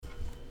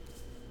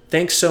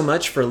Thanks so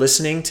much for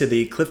listening to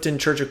the Clifton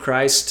Church of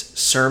Christ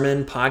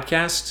Sermon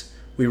Podcast.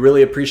 We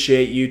really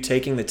appreciate you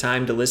taking the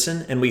time to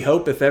listen, and we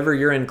hope if ever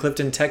you're in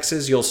Clifton,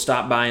 Texas, you'll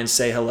stop by and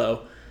say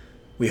hello.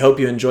 We hope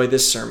you enjoy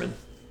this sermon.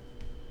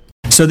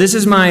 So this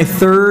is my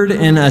third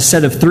in a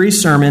set of 3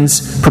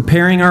 sermons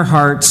preparing our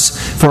hearts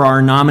for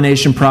our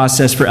nomination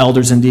process for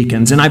elders and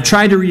deacons. And I've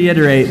tried to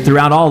reiterate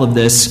throughout all of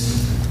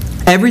this,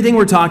 everything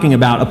we're talking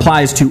about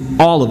applies to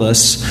all of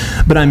us,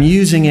 but I'm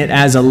using it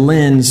as a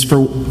lens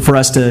for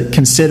us to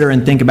consider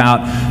and think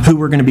about who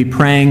we're going to be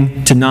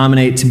praying to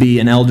nominate to be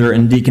an elder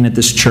and deacon at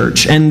this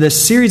church. And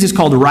this series is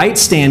called Right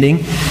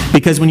Standing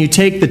because when you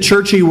take the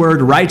churchy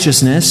word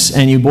righteousness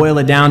and you boil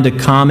it down to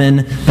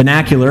common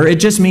vernacular, it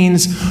just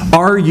means,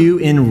 are you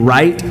in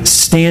right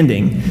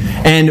standing?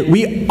 And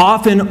we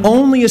often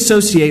only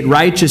associate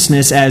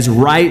righteousness as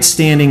right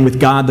standing with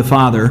God the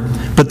Father,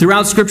 but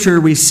throughout Scripture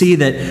we see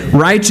that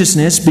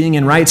righteousness, being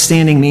in right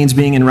standing, means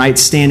being in right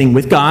standing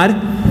with God.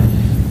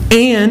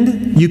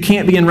 And you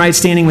can't be in right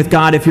standing with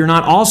God if you're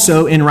not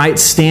also in right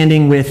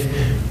standing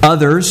with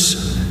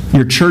others,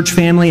 your church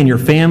family and your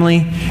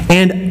family,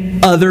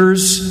 and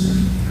others,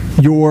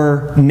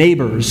 your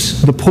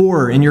neighbors, the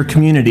poor in your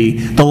community,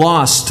 the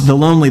lost, the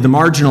lonely, the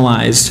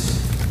marginalized.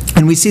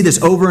 And we see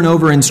this over and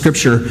over in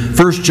Scripture.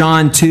 1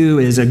 John 2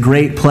 is a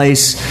great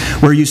place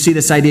where you see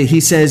this idea.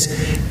 He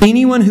says,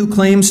 anyone who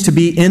claims to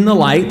be in the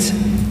light,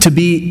 to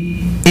be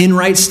in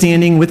right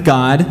standing with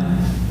God,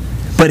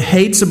 but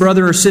hates a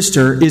brother or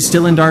sister is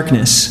still in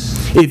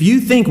darkness. If you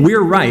think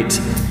we're right,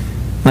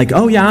 like,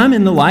 oh yeah, I'm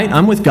in the light,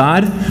 I'm with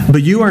God,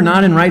 but you are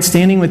not in right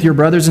standing with your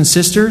brothers and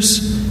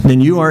sisters,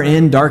 then you are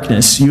in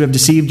darkness. You have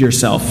deceived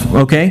yourself,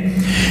 okay?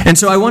 And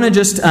so I want to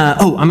just,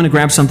 I'm going to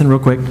grab something real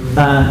quick.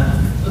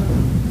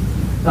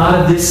 Thought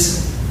of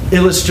this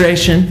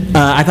illustration.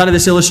 I thought of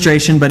this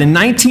illustration, but in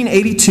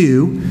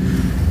 1982,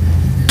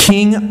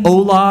 King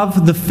Olav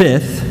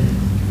V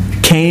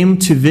came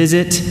to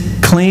visit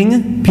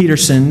Kling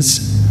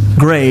Peterson's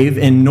grave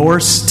in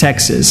Norse,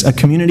 Texas, a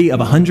community of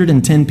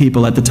 110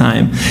 people at the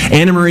time.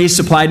 Anna Marie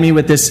supplied me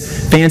with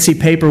this fancy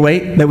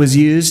paperweight that was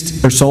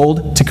used or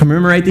sold to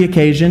commemorate the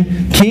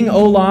occasion. King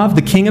Olav,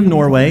 the King of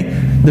Norway,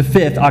 the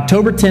 5th,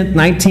 October 10th,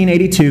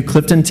 1982,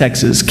 Clifton,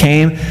 Texas,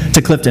 came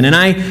to Clifton. And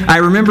I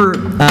remember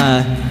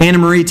Anna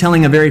Marie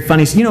telling a very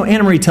funny,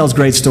 Anna Marie tells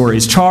great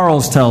stories.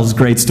 Charles tells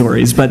great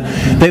stories, but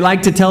they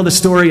like to tell the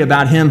story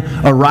about him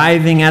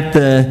arriving at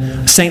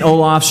the St.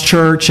 Olaf's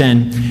Church,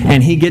 and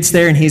he gets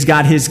there and he's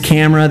got his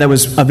camera that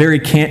was a very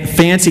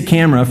fancy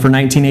camera for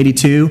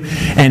 1982,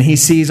 and he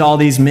sees all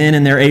these men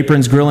in their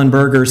aprons grilling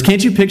burgers.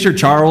 Can't you picture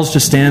Charles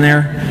just standing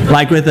there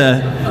like with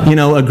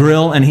a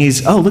grill, and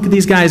he's, oh, look at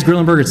these guys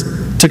grilling burgers.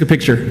 Took a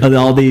picture of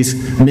all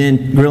these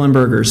men grilling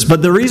burgers.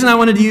 But the reason I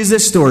wanted to use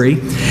this story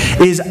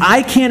is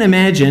I can't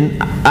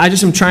imagine, I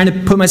just am trying to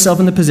put myself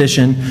in the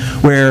position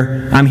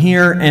where I'm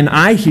here and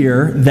I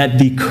hear that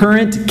the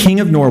current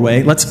king of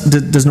Norway,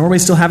 does Norway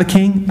still have a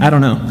king? I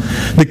don't know.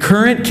 The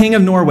current king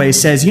of Norway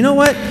says, you know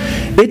what?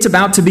 It's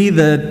about to be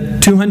the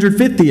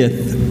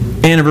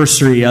 250th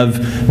anniversary of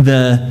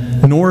the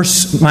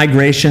Norse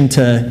migration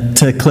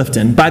to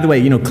Clifton. By the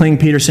way, Kling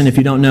Peterson, if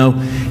you don't know,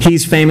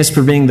 he's famous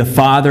for being the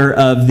father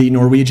of the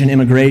Norwegian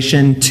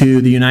immigration to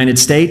the United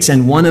States,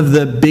 and one of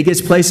the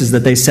biggest places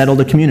that they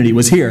settled a community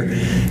was here,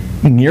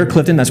 near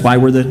Clifton. That's why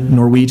we're the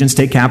Norwegian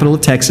state capital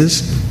of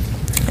Texas.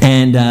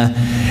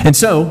 And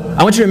so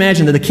I want you to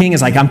imagine that the king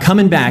is like, I'm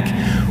coming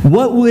back.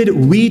 What would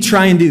we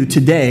try and do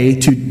today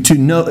to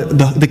know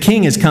the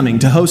king is coming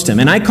to host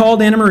him? And I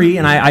called Anna Marie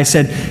and I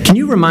said, can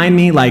you remind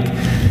me,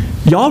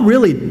 y'all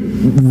really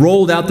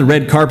rolled out the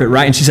red carpet,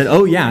 right? And she said,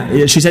 oh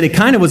yeah. She said it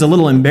kind of was a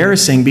little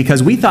embarrassing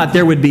because we thought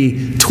there would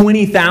be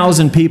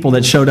 20,000 people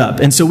that showed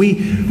up. And so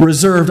we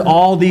reserved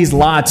all these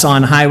lots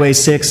on Highway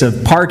 6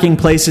 of parking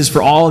places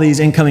for all these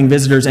incoming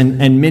visitors,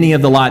 and many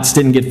of the lots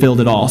didn't get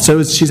filled at all.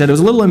 So she said it was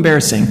a little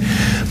embarrassing.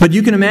 But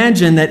you can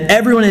imagine that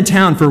everyone in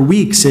town for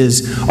weeks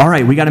is, all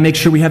right, we got to make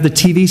sure we have the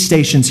TV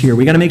stations here.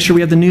 We got to make sure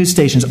we have the news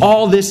stations.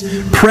 All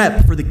this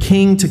prep for the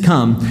king to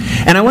come.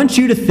 And I want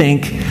you to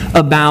think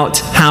about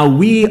how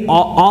we,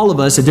 all of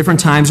us at different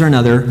times or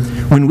another,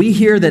 when we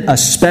hear that a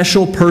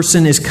special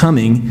person is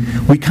coming,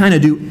 we kind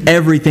of do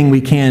everything we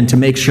can to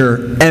make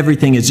sure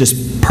everything is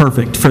just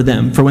perfect for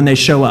them, for when they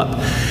show up.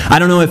 I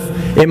don't know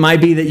if it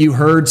might be that you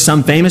heard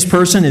some famous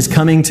person is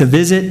coming to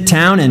visit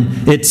town,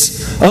 and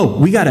it's,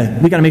 we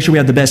gotta make sure we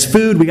have the best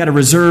food, we gotta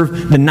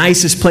reserve the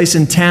nicest place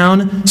in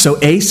town. So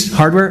Ace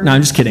Hardware? No,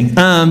 I'm just kidding.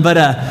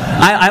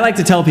 I like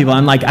to tell people,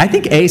 I'm like, I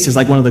think Ace is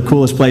like one of the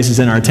coolest places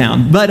in our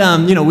town. But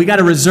we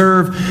gotta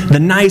reserve the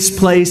nice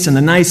place and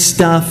the nice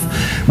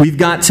stuff. We've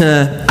got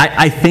to,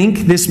 I think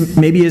this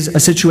maybe is a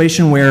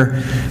situation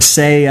where,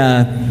 say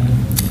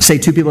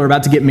 2 people are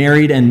about to get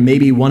married and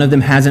maybe one of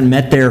them hasn't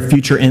met their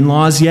future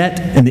in-laws yet,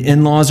 and the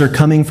in-laws are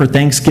coming for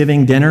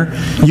Thanksgiving dinner.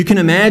 You can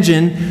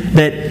imagine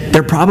that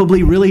they're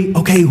probably really,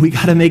 okay, we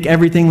got to make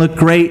everything look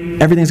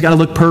great. Everything's got to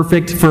look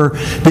perfect for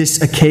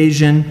this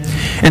occasion.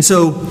 And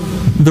so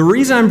the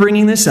reason I'm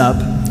bringing this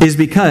up is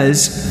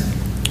because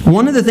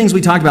One of the things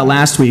we talked about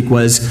last week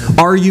was,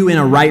 are you in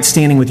a right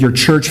standing with your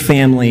church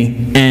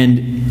family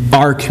and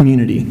our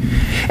community?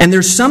 And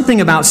there's something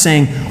about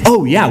saying,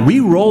 oh yeah, we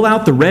roll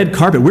out the red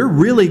carpet. We're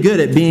really good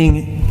at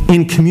being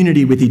in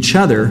community with each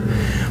other.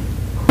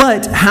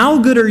 But how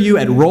good are you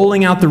at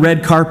rolling out the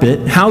red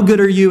carpet? How good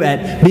are you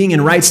at being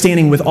in right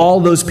standing with all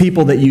those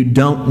people that you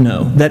don't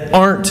know, that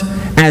aren't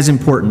as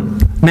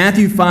important?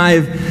 Matthew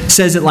 5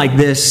 says it like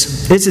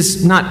this. This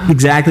is not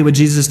exactly what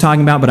Jesus is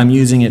talking about, but I'm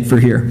using it for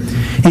here.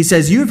 He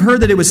says, "You have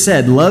heard that it was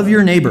said, 'Love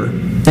your neighbor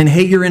and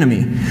hate your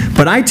enemy.'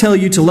 But I tell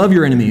you to love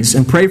your enemies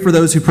and pray for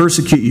those who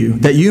persecute you,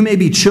 that you may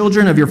be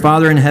children of your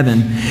Father in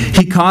heaven.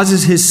 He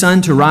causes His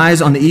sun to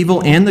rise on the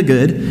evil and the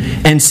good,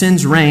 and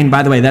sends rain."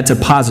 By the way, that's a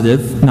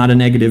positive, not a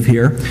negative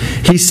here.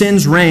 He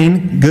sends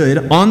rain,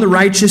 good, on the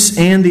righteous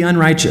and the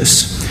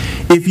unrighteous.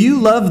 If you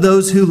love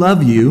those who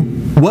love you,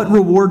 what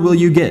reward will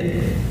you get?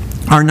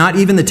 Are not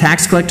even the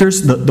tax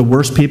collectors, the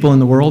worst people in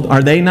the world,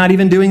 are they not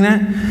even doing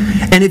that?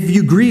 And if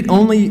you greet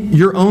only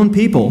your own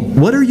people,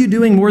 what are you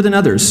doing more than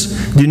others?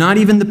 Do not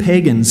even the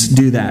pagans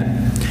do that?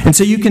 And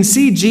so you can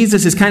see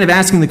Jesus is kind of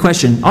asking the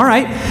question, all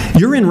right,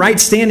 you're in right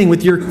standing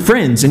with your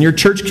friends and your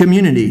church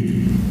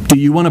community. Do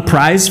you want a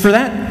prize for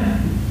that?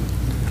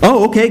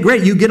 Oh, okay,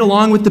 great. You get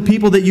along with the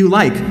people that you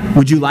like.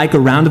 Would you like a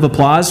round of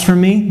applause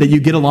from me that you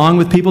get along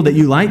with people that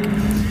you like?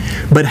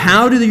 But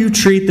how do you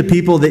treat the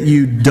people that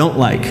you don't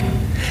like?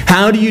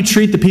 How do you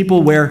treat the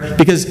people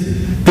because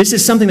this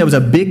is something that was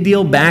a big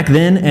deal back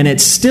then, and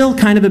it's still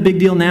kind of a big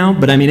deal now,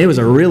 but I mean, it was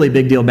a really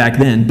big deal back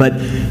then. But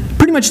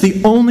pretty much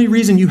the only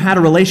reason you had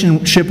a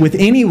relationship with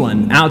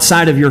anyone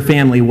outside of your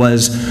family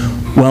was,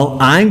 well,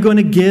 I'm going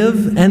to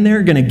give, and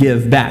they're going to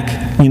give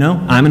back. You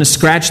know, I'm going to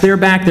scratch their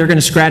back, they're going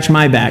to scratch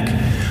my back.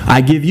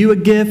 I give you a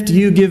gift,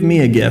 you give me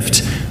a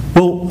gift.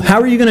 Well, how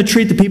are you going to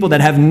treat the people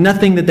that have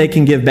nothing that they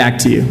can give back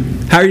to you?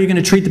 How are you going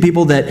to treat the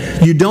people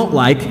that you don't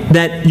like,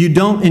 that you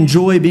don't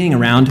enjoy being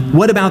around?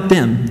 What about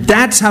them?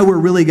 That's how we're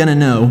really going to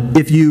know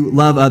if you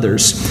love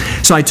others.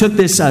 So I took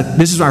this,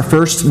 this is our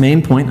first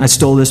main point. I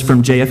stole this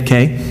from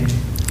JFK.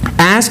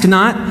 Ask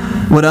not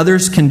what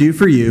others can do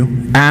for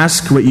you,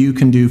 ask what you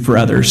can do for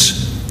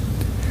others.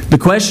 The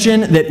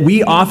question that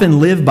we often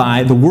live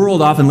by, the world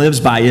often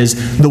lives by,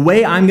 is the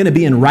way I'm going to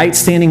be in right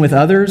standing with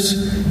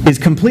others is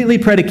completely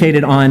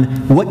predicated on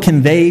what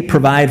can they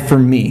provide for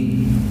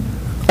me.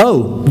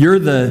 Oh, you're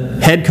the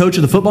head coach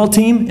of the football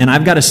team, and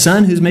I've got a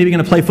son who's maybe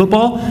going to play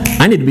football?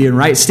 I need to be in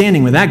right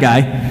standing with that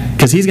guy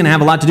because he's going to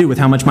have a lot to do with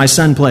how much my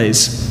son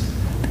plays.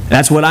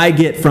 That's what I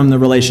get from the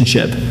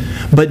relationship.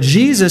 But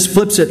Jesus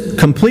flips it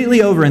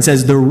completely over and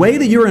says the way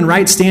that you're in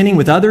right standing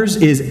with others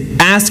is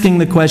asking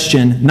the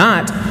question,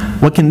 not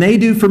what can they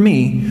do for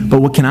me, but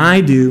what can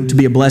I do to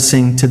be a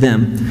blessing to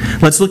them?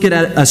 Let's look at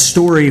a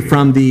story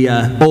from the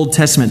Old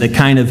Testament that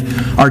kind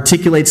of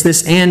articulates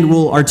this and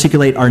will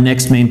articulate our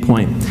next main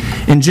point.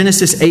 In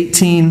Genesis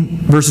 18,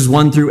 verses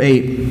 1 through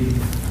 8,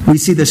 we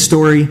see this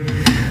story.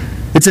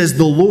 It says,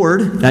 the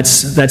Lord,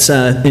 that's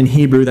in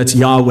Hebrew, that's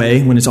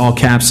Yahweh, when it's all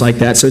caps like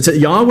that. So it's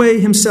Yahweh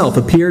himself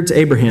appeared to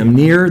Abraham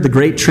near the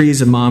great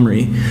trees of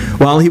Mamre,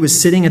 while he was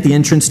sitting at the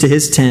entrance to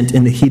his tent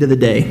in the heat of the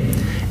day.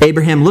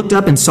 Abraham looked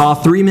up and saw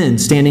 3 men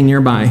standing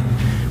nearby.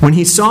 When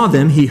he saw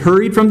them, he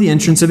hurried from the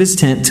entrance of his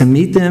tent to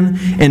meet them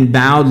and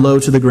bowed low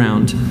to the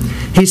ground.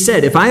 He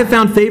said, "If I have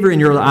found favor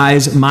in your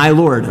eyes, my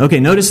Lord." Okay,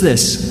 notice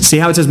this. See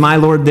how it says my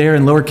Lord there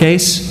in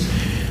lowercase?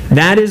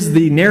 That is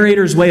the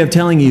narrator's way of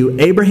telling you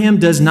Abraham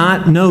does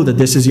not know that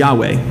this is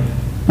Yahweh.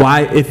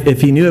 Why?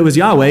 If he knew it was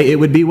Yahweh, it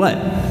would be what?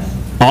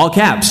 All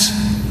caps.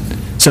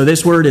 So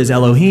this word is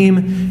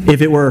Elohim.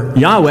 If it were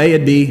Yahweh,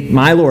 it'd be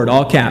my Lord,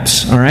 all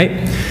caps. All right?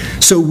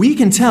 So we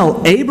can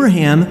tell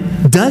Abraham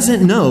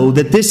doesn't know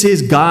that this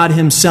is God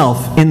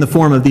himself in the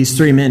form of these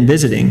 3 men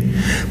visiting.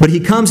 But he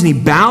comes and he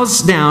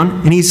bows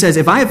down and he says,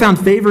 "If I have found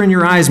favor in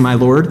your eyes, my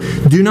Lord,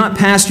 do not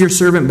pass your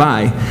servant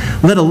by.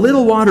 Let a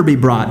little water be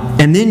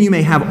brought, and then you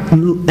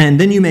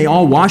may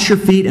all wash your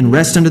feet and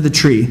rest under the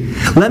tree.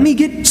 Let me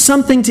get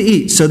something to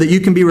eat so that you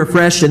can be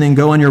refreshed and then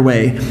go on your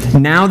way,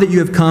 now that you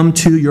have come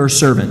to your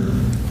servant."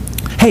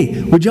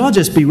 Hey, would y'all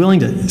just be willing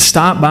to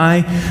stop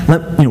by,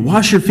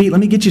 wash your feet, let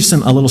me get you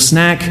a little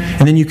snack,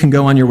 and then you can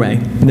go on your way?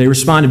 And they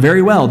responded,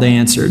 "Very well," they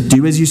answered.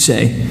 "Do as you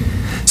say."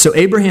 So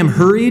Abraham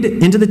hurried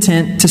into the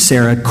tent to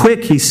Sarah.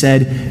 "Quick," he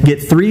said,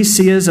 "get 3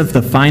 seahs of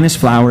the finest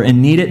flour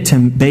and knead it to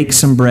bake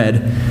some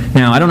bread."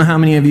 Now, I don't know how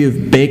many of you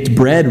have baked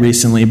bread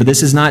recently, but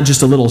this is not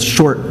just a little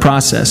short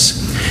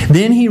process.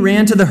 Then he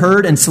ran to the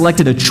herd and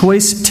selected a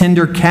choice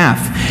tender calf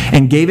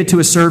and gave it to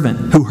a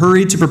servant who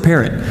hurried to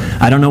prepare it.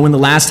 I don't know when the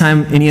last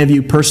time any of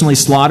you personally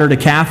slaughtered a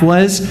calf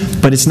was,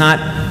 but it's not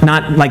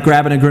like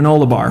grabbing a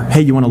granola bar.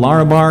 Hey, you want a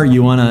Lara bar?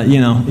 You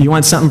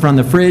want something from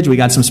the fridge? We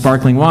got some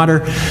sparkling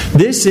water.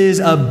 This is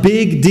a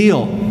big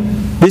deal.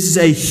 This is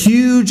a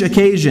huge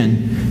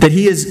occasion that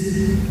he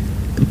is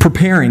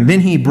preparing.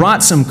 Then he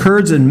brought some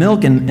curds and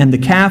milk and the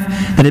calf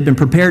that had been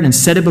prepared and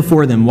set it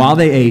before them. While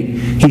they ate,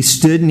 he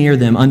stood near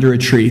them under a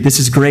tree. This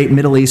is great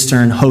Middle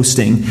Eastern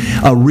hosting.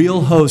 A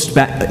real host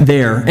back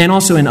there, and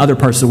also in other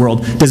parts of the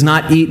world, does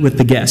not eat with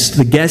the guest.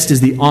 The guest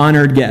is the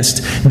honored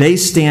guest. They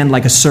stand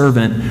like a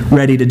servant,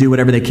 ready to do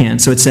whatever they can.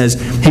 So it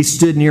says, he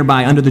stood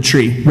nearby under the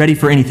tree, ready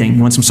for anything.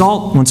 You want some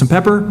salt? You want some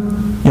pepper?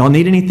 Y'all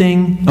need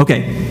anything?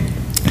 Okay.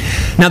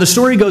 Now the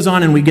story goes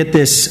on, and we get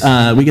this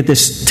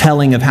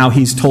telling of how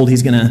he's told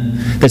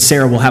that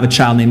Sarah will have a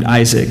child named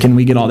Isaac, and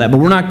we get all that. But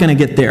we're not going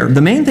to get there.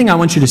 The main thing I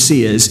want you to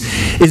see is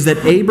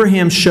that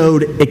Abraham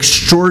showed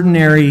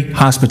extraordinary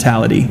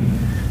hospitality.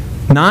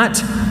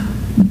 Not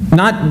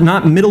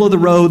middle of the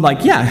road,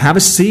 like, yeah, have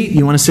a seat,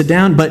 you want to sit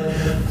down, but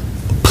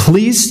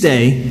please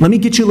stay, let me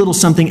get you a little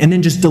something, and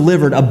then just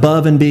delivered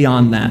above and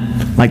beyond that.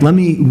 Like, let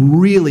me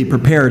really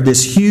prepare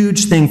this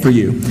huge thing for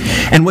you.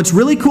 And what's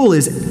really cool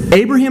is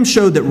Abraham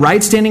showed that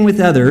right standing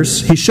with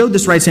others, he showed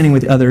this right standing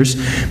with others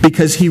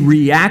because he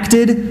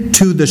reacted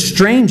to the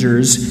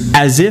strangers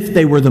as if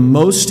they were the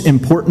most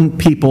important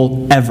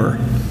people ever.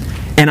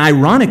 And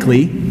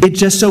ironically, it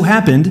just so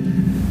happened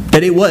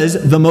that it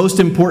was the most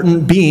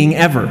important being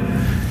ever.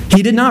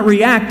 He did not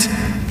react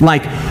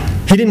like,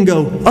 he didn't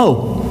go,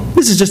 oh,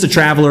 this is just a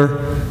traveler,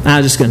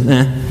 I'm just going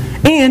to,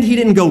 And he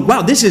didn't go,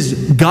 wow, this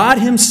is God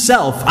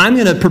himself, I'm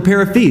going to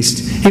prepare a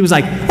feast. He was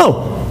like,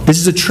 oh, this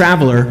is a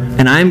traveler,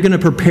 and I'm going to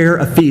prepare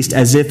a feast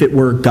as if it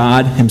were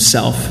God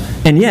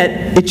himself. And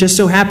yet, it just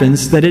so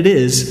happens that it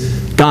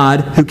is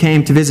God who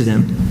came to visit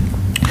him.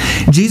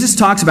 Jesus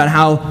talks about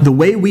how the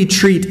way we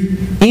treat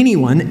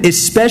anyone,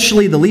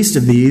 especially the least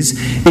of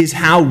these, is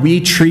how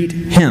we treat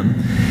him.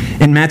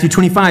 In Matthew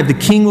 25, the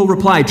king will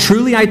reply,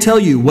 "Truly I tell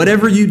you,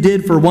 whatever you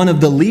did for one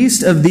of the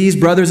least of these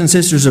brothers and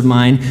sisters of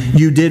mine,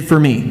 you did for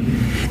me."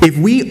 If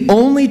we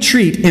only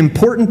treat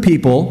important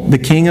people, the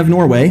king of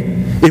Norway,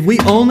 if we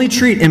only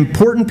treat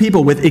important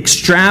people with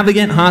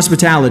extravagant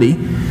hospitality,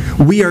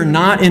 we are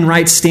not in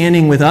right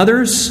standing with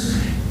others.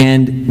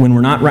 And when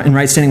we're not in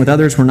right standing with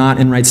others, we're not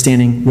in right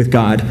standing with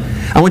God.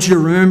 I want you to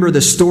remember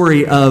the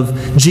story of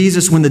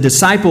Jesus when the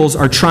disciples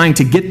are trying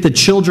to get the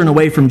children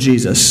away from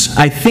Jesus.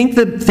 I think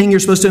the thing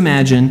you're supposed to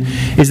imagine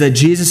is that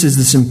Jesus is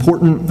this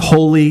important,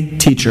 holy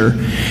teacher,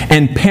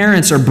 and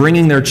parents are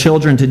bringing their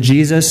children to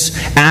Jesus,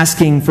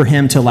 asking for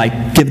him to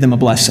give them a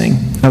blessing,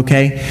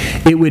 okay?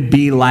 It would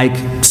be like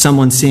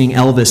someone seeing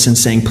Elvis and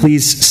saying,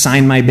 "Please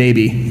sign my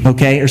baby,"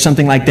 okay? Or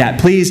something like that.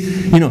 Please,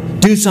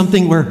 do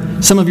something where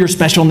some of your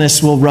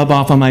specialness will rub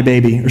off on my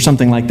baby, or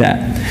something like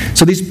that.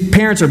 So these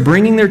parents are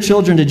bringing their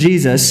children to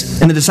Jesus,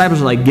 and the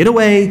disciples are like, get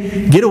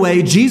away, get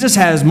away. Jesus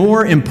has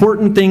more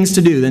important things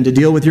to do than to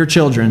deal with your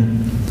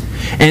children.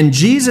 And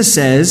Jesus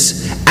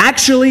says,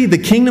 actually, the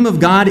kingdom of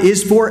God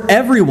is for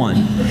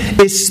everyone,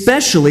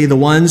 especially the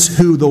ones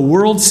who the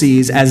world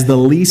sees as the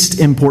least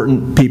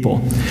important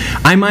people.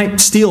 I might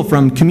steal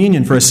from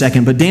communion for a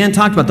second, but Dan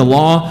talked about the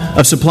law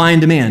of supply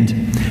and demand.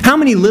 How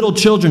many little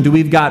children do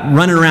we've got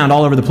running around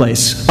all over the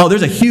place? Oh,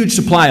 there's a huge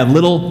supply of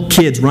little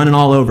kids running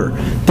all over.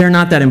 They're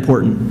not that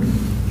important.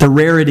 The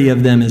rarity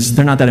of them is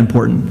they're not that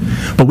important.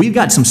 But we've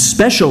got some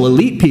special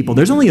elite people.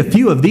 There's only a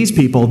few of these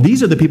people.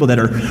 These are the people that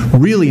are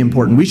really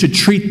important. We should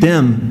treat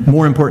them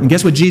more important.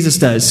 Guess what Jesus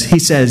does? He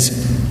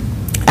says,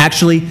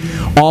 actually,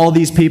 all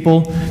these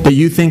people that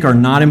you think are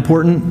not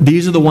important,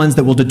 these are the ones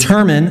that will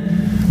determine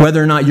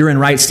whether or not you're in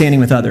right standing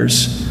with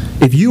others.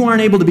 If you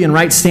aren't able to be in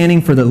right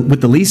standing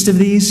with the least of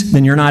these,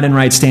 then you're not in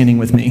right standing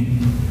with me.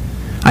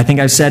 I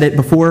think I've said it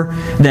before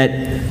that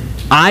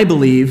I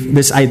believe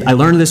this. I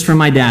learned this from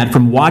my dad,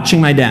 from watching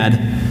my dad.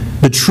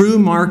 The true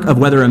mark of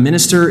whether a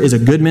minister is a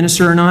good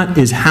minister or not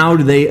is how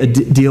do they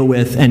deal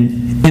with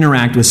and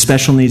interact with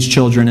special needs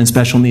children and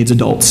special needs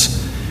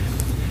adults.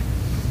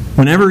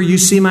 Whenever you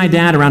see my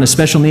dad around a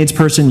special needs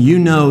person, you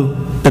know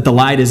that the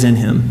light is in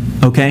him,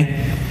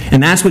 okay?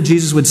 And that's what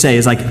Jesus would say,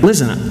 is like,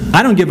 listen,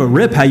 I don't give a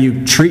rip how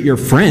you treat your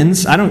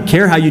friends. I don't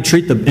care how you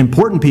treat the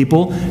important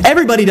people.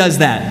 Everybody does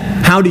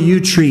that. How do you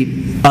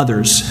treat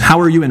others? How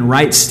are you in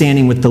right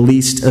standing with the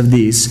least of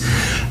these?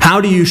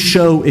 How do you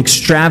show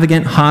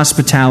extravagant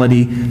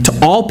hospitality to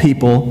all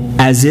people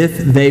as if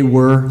they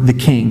were the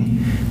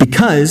king?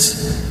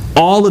 Because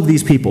all of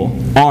these people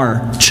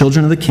are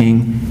children of the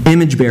king,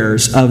 image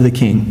bearers of the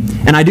king.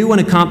 And I do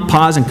want to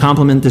pause and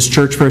compliment this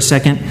church for a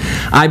second.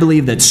 I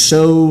believe that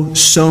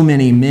so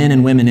many men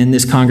and women in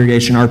this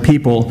congregation are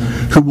people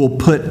who will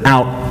put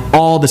out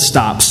all the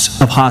stops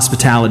of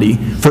hospitality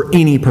for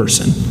any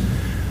person.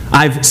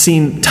 I've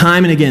seen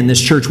time and again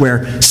this church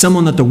where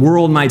someone that the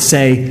world might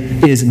say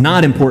is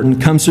not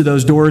important comes through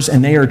those doors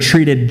and they are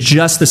treated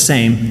just the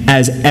same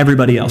as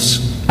everybody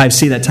else. I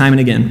see that time and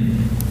again.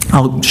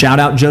 I'll shout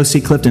out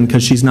Josie Clifton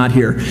because she's not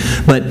here.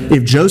 But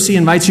if Josie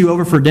invites you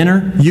over for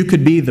dinner, you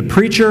could be the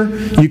preacher,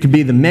 you could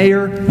be the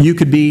mayor, you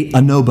could be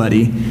a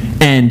nobody,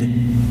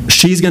 and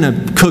she's going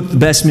to cook the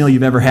best meal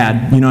you've ever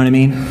had. You know what I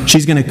mean?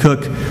 She's going to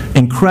cook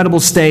incredible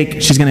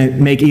steak. She's going to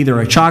make either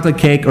a chocolate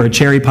cake or a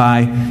cherry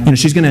pie.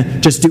 She's going to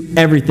just do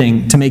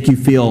everything to make you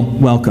feel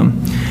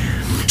welcome.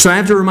 So I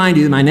have to remind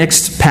you, my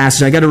next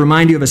passage, I got to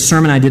remind you of a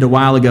sermon I did a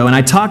while ago, and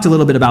I talked a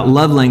little bit about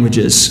love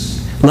languages.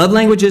 Love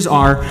languages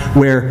are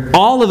where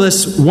all of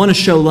us want to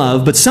show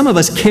love, but some of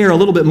us care a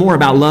little bit more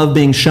about love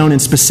being shown in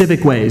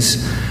specific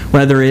ways,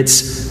 whether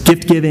it's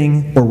gift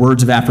giving or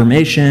words of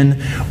affirmation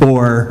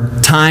or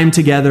time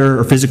together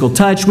or physical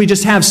touch. We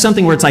just have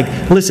something where it's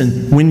like,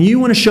 listen, when you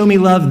want to show me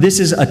love, this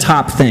is a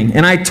top thing.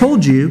 And I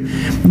told you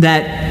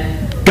that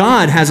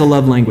God has a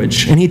love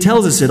language, and He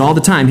tells us it all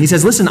the time. He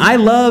says, listen, I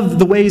love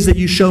the ways that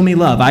you show me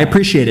love. I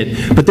appreciate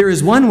it. But there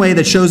is one way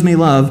that shows me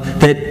love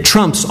that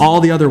trumps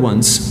all the other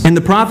ones. In the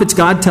prophets,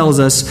 God tells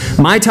us,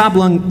 my top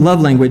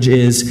love language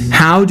is,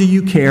 how do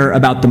you care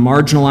about the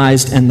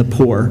marginalized and the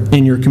poor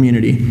in your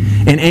community?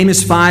 In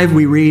Amos 5,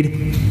 we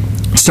read,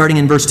 starting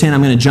in verse 10,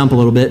 I'm going to jump a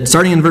little bit.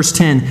 Starting in verse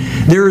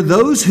 10, there are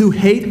those who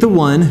hate the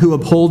one who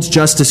upholds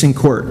justice in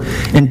court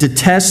and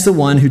detest the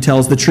one who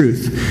tells the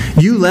truth.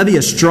 You levy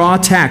a straw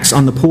tax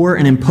on the poor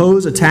and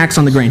impose a tax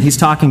on the grain. He's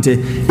talking to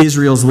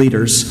Israel's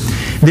leaders.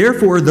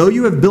 Therefore, though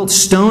you have built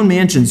stone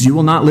mansions, you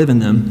will not live in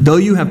them. Though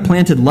you have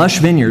planted lush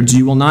vineyards,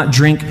 you will not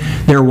drink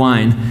their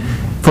wine.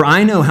 For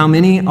I know how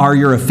many are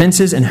your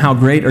offenses and how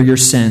great are your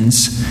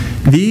sins.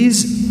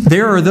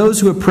 There are those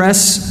who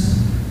oppress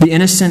the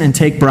innocent and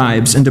take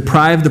bribes, and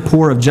deprive the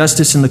poor of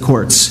justice in the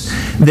courts.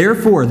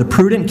 Therefore, the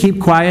prudent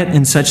keep quiet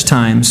in such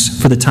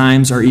times, for the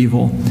times are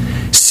evil.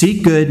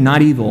 Seek good,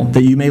 not evil,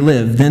 that you may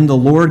live. Then the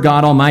Lord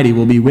God Almighty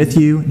will be with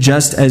you,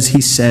 just as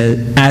you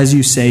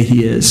say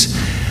He is.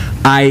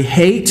 I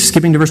hate,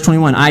 skipping to verse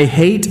 21,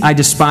 I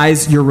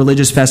despise your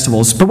religious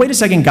festivals. But wait a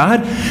second,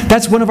 God,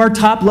 that's one of our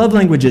top love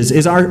languages,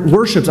 is our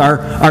worships,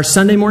 our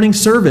Sunday morning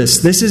service.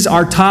 This is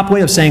our top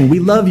way of saying, we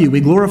love you,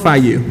 we glorify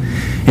you.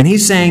 And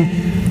He's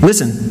saying,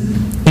 listen,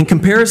 in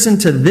comparison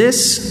to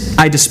this,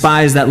 I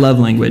despise that love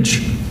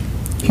language.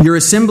 Your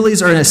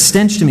assemblies are a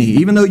stench to me.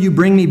 Even though you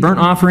bring me burnt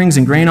offerings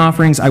and grain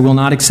offerings, I will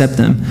not accept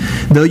them.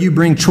 Though you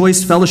bring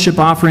choice fellowship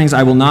offerings,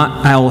 I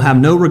will have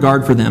no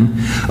regard for them.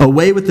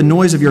 Away with the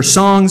noise of your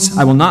songs,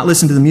 I will not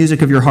listen to the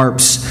music of your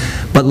harps.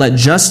 But let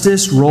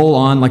justice roll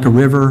on like a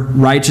river,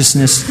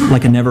 righteousness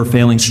like a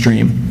never-failing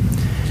stream.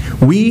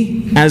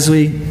 As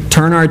we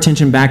turn our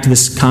attention back to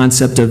this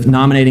concept of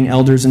nominating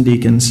elders and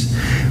deacons,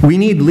 we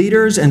need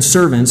leaders and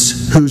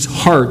servants whose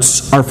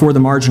hearts are for the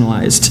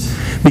marginalized.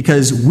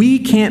 Because we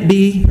can't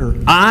be, or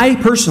I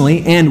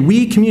personally and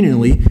we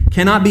communally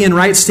cannot be in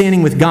right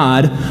standing with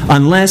God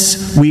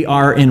unless we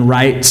are in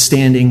right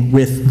standing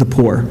with the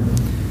poor.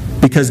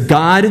 Because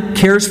God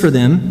cares for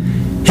them,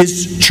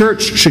 His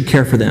church should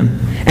care for them.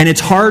 And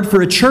it's hard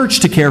for a church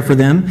to care for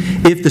them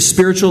if the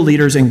spiritual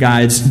leaders and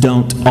guides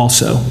don't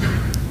also.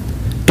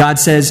 God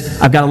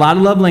says, I've got a lot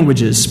of love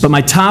languages, but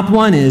my top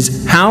one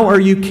is, how are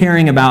you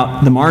caring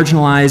about the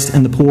marginalized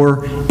and the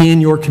poor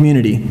in your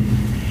community?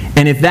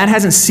 And if that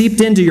hasn't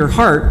seeped into your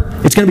heart,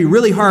 it's going to be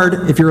really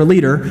hard, if you're a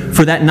leader,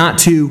 for that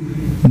not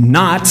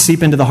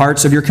seep into the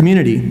hearts of your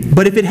community.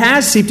 But if it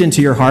has seeped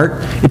into your heart,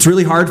 it's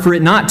really hard for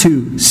it not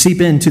to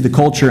seep into the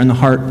culture and the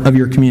heart of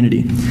your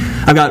community.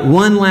 I've got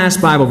one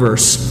last Bible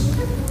verse.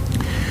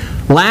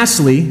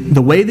 Lastly,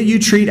 the way that you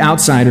treat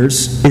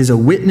outsiders is a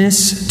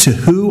witness to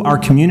who our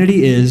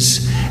community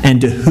is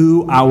and to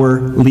who our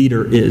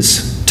leader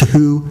is, to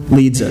who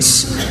leads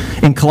us.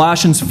 In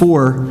Colossians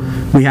 4,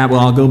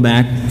 I'll go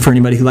back for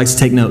anybody who likes to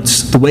take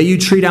notes. The way you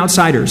treat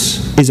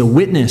outsiders is a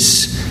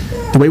witness.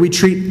 The way we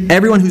treat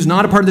everyone who's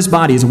not a part of this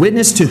body is a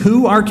witness to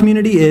who our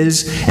community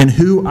is and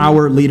who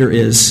our leader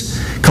is.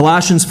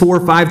 Colossians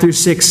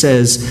 4:5-6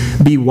 says,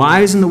 be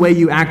wise in the way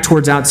you act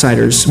towards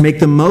outsiders. Make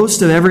the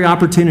most of every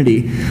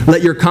opportunity.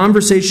 Let your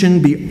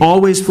conversation be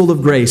always full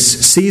of grace,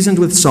 seasoned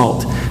with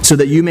salt, so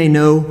that you may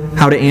know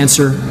how to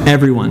answer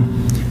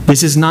everyone.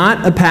 This is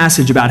not a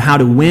passage about how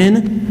to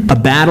win a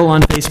battle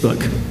on Facebook.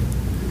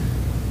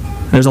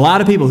 There's a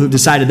lot of people who've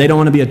decided they don't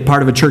want to be a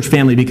part of a church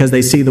family because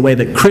they see the way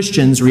that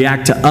Christians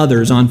react to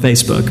others on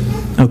Facebook.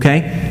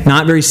 Okay?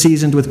 Not very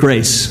seasoned with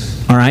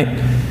grace. All right?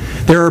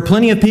 There are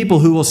plenty of people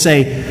who will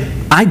say,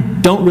 I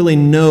don't really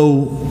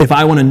know if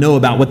I want to know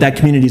about what that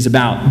community is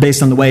about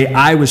based on the way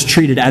I was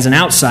treated as an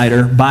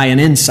outsider by an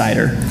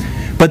insider.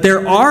 But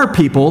there are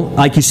people,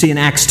 like you see in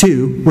Acts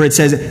 2, where it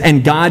says,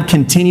 and God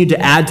continued to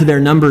add to their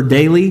number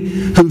daily,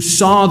 who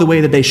saw the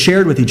way that they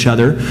shared with each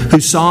other,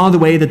 who saw the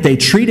way that they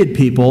treated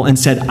people and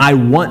said, I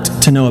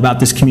want to know about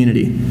this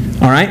community.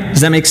 All right? Does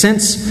that make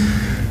sense?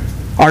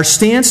 Our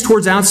stance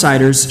towards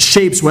outsiders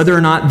shapes whether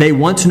or not they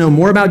want to know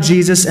more about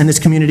Jesus and this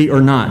community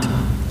or not.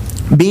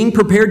 Being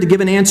prepared to give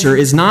an answer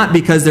is not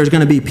because there's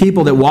going to be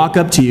people that walk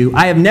up to you.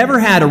 I have never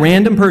had a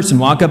random person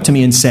walk up to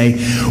me and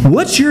say,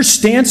 what's your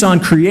stance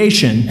on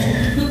creation?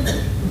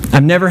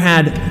 I've never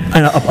had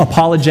an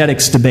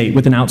apologetics debate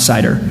with an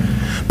outsider.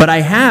 But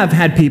I have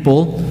had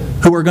people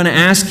who are going to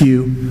ask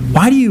you,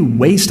 why do you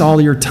waste all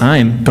your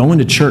time going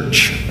to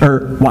church?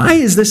 Or why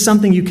is this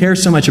something you care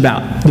so much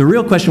about? The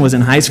real question was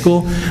in high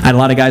school. I had a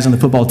lot of guys on the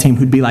football team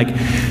who'd be like,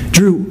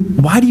 Drew,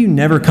 why do you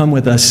never come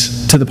with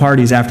us to the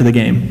parties after the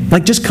game?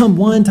 Like, just come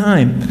one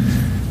time.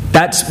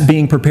 That's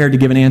being prepared to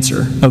give an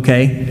answer,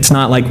 okay? It's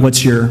not like,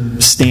 what's your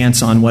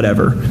stance on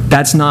whatever.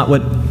 That's not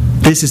what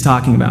this is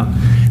talking about.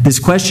 This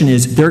question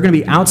is, there are going to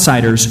be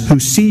outsiders who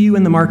see you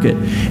in the market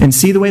and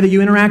see the way that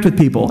you interact with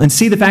people and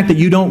see the fact that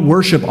you don't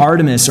worship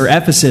Artemis or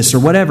Ephesus or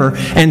whatever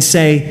and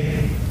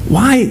say,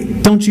 why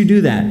don't you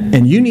do that?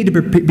 And you need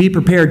to be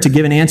prepared to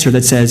give an answer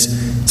that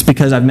says, it's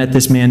because I've met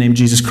this man named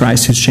Jesus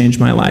Christ who's changed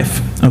my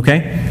life,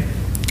 okay?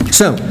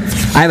 So,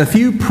 I have a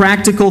few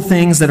practical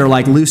things that are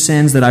like loose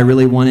ends that I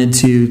really wanted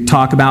to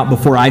talk about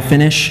before I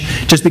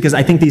finish, just because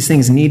I think these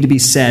things need to be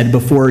said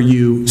before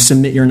you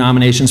submit your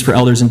nominations for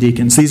elders and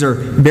deacons. These are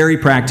very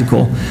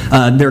practical.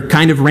 They're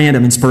kind of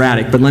random and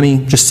sporadic, but let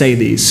me just say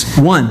these.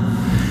 One,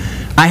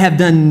 I have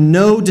done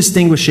no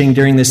distinguishing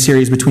during this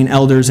series between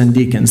elders and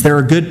deacons. There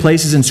are good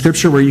places in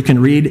Scripture where you can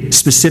read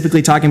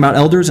specifically talking about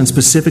elders and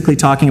specifically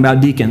talking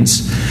about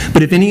deacons.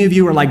 But if any of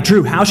you are like,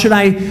 Drew, how should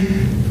I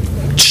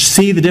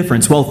see the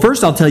difference? Well,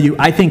 first I'll tell you,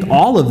 I think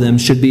all of them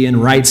should be in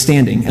right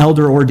standing,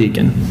 elder or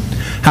deacon.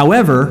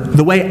 However,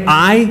 the way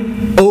I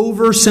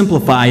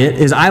oversimplify it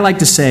is I like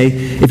to say,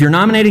 if you're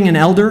nominating an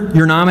elder,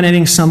 you're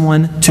nominating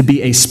someone to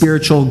be a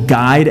spiritual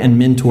guide and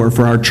mentor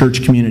for our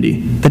church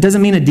community. That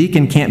doesn't mean a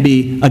deacon can't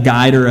be a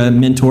guide or a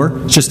mentor.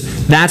 It's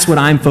just that's what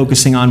I'm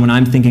focusing on when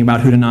I'm thinking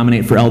about who to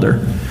nominate for elder.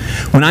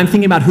 When I'm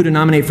thinking about who to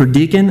nominate for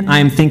deacon,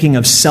 I'm thinking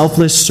of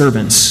selfless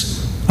servants.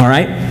 All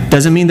right?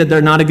 Doesn't mean that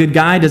they're not a good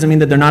guy. Doesn't mean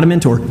that they're not a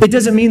mentor. It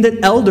doesn't mean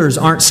that elders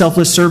aren't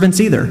selfless servants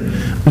either.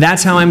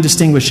 That's how I'm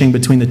distinguishing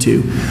between the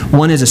two.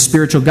 One is a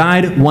spiritual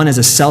guide. One is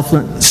a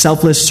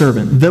selfless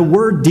servant. The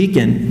word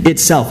deacon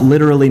itself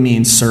literally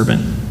means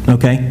servant,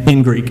 okay,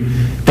 in Greek.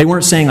 They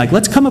weren't saying like,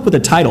 let's come up with a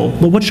title.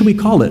 Well, what should we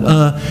call it?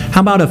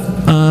 How about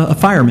a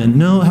fireman?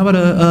 No. How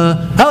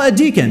about a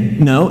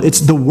deacon? No, it's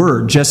the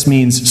word just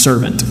means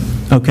servant,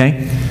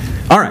 okay?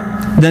 All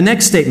right, the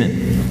next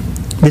statement.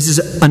 This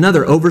is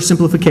another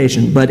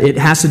oversimplification, but it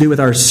has to do with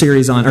our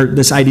series on, or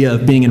this idea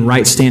of being in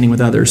right standing with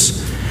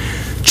others.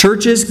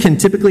 Churches can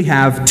typically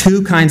have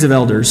two kinds of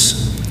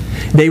elders.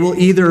 They will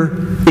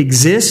either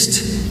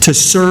exist to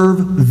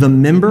serve the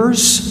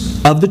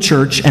members of the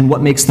church and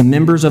what makes the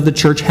members of the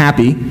church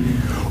happy,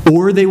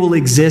 or they will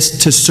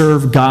exist to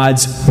serve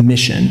God's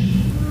mission.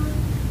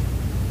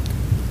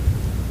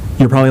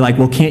 You're probably like,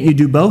 well, can't you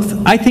do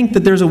both? I think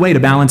that there's a way to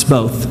balance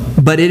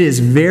both, but it is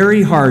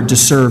very hard to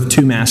serve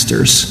two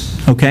masters.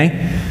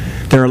 Okay?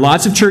 There are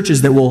lots of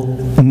churches that will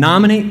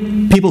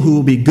nominate people who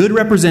will be good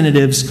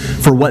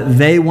representatives for what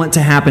they want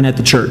to happen at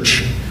the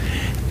church.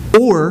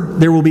 Or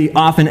there will be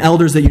often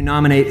elders that you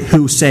nominate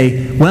who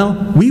say,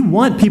 well, we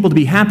want people to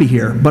be happy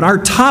here, but our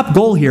top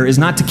goal here is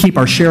not to keep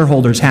our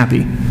shareholders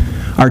happy.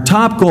 Our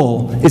top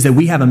goal is that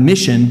we have a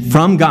mission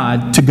from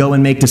God to go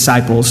and make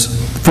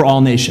disciples for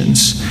all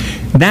nations.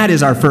 That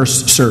is our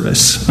first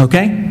service,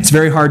 okay? It's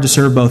very hard to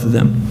serve both of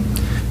them.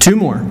 Two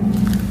more.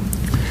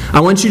 I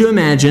want you to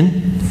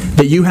imagine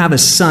that you have a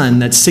son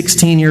that's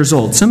 16 years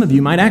old. Some of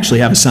you might actually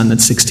have a son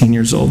that's 16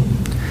 years old.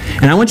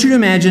 And I want you to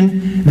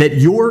imagine that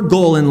your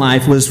goal in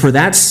life was for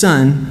that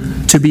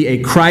son to be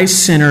a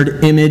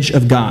Christ-centered image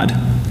of God,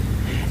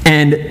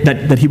 and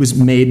that he was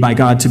made by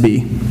God to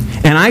be.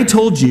 And I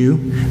told you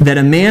that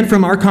a man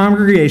from our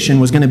congregation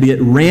was going to be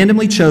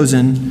randomly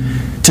chosen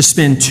to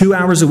spend 2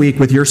 hours a week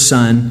with your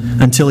son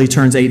until he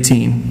turns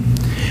 18.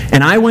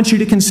 And I want you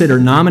to consider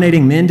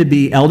nominating men to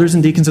be elders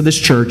and deacons of this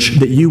church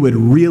that you would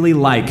really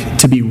like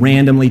to be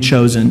randomly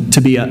chosen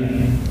to be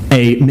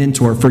a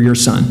mentor for your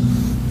son.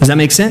 Does that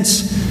make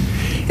sense?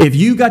 If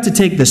you got to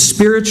take the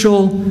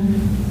spiritual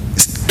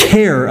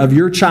care of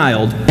your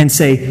child and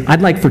say,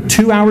 I'd like for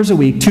 2 hours a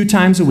week, 2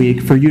 times a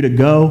week, for you to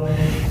go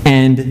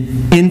and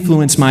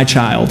influence my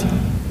child,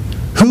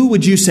 who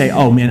would you say,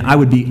 oh man, I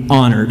would be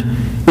honored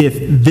if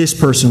this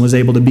person was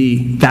able to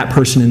be that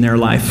person in their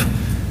life?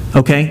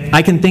 Okay?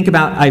 I can think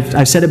about,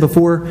 I've said it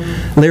before,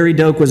 Larry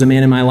Doak was a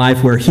man in my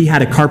life where he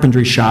had a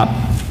carpentry shop.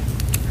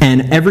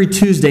 And every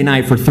Tuesday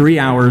night for 3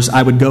 hours,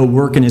 I would go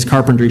work in his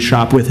carpentry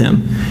shop with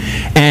him.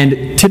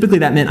 And typically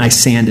that meant I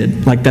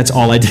sanded. Like, that's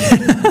all I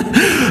did.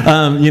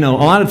 A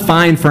lot of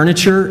fine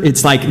furniture,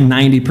 it's like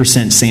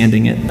 90%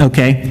 sanding it,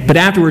 okay? But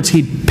afterwards,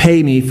 he'd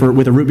pay me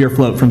with a root beer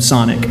float from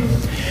Sonic.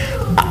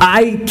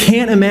 I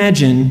can't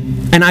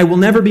imagine, and I will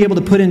never be able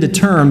to put into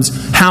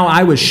terms how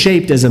I was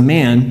shaped as a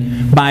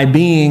man by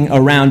being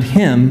around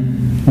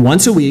him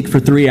once a week for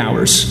 3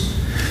 hours.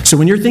 So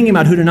when you're thinking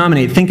about who to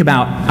nominate, think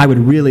about, I would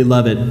really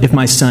love it if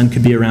my son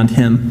could be around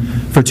him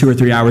for 2 or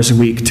 3 hours a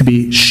week to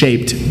be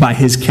shaped by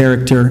his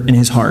character and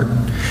his heart.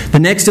 The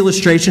next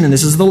illustration, and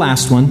this is the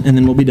last one, and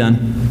then we'll be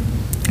done.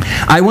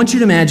 I want you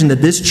to imagine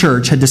that this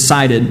church had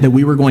decided that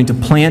we were going to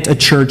plant a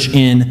church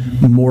in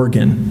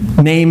Morgan.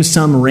 Name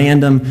some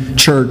random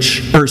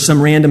church or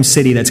some random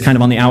city that's kind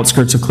of on the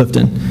outskirts of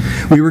Clifton.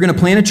 We were going to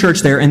plant a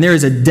church there, and there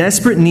is a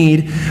desperate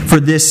need for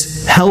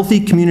this healthy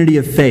community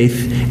of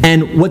faith.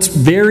 And what's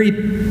very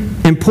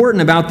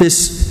important about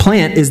this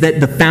plant is that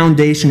the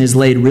foundation is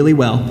laid really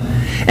well.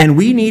 And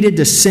we needed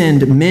to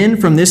send men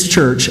from this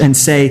church and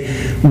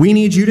say, we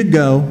need you to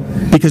go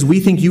because we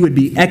think you would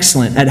be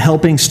excellent at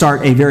helping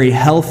start a very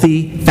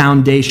healthy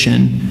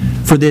foundation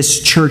for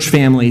this church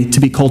family to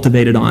be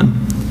cultivated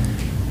on.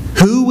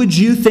 Who would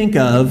you think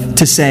of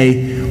to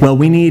say, well,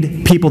 we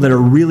need people that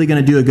are really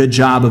going to do a good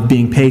job of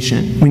being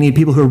patient. We need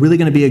people who are really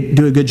going to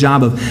do a good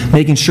job of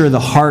making sure the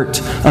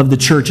heart of the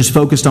church is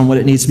focused on what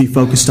it needs to be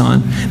focused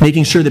on.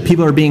 Making sure that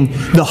people are being,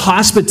 the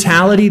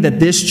hospitality that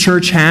this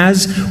church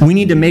has, we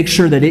need to make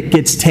sure that it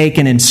gets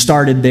taken and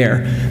started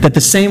there. That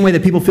the same way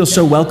that people feel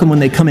so welcome when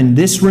they come in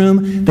this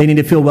room, they need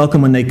to feel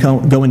welcome when they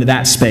go into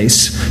that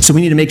space. So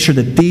we need to make sure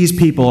that these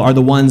people are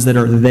the ones that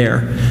are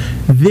there.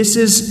 This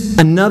is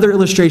another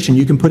illustration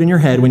you can put in your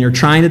head when you're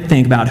trying to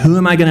think about who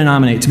am I going to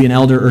nominate to be an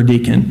elder or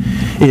deacon,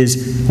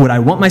 is would I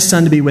want my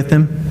son to be with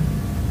them?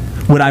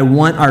 Would I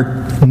want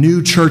our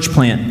new church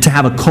plant to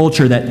have a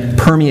culture that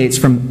permeates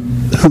from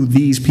who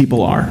these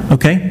people are?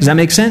 Okay? Does that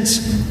make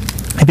sense?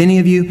 If any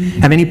of you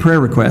have any prayer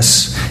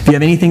requests, if you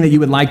have anything that you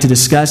would like to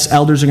discuss,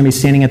 elders are going to be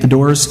standing at the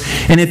doors.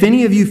 And if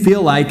any of you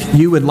feel like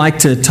you would like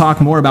to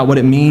talk more about what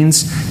it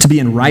means to be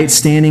in right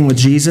standing with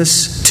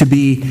Jesus, to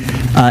be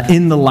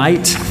in the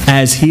light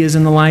as He is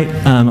in the light,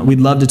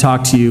 we'd love to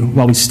talk to you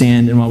while we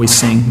stand and while we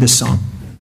sing this song.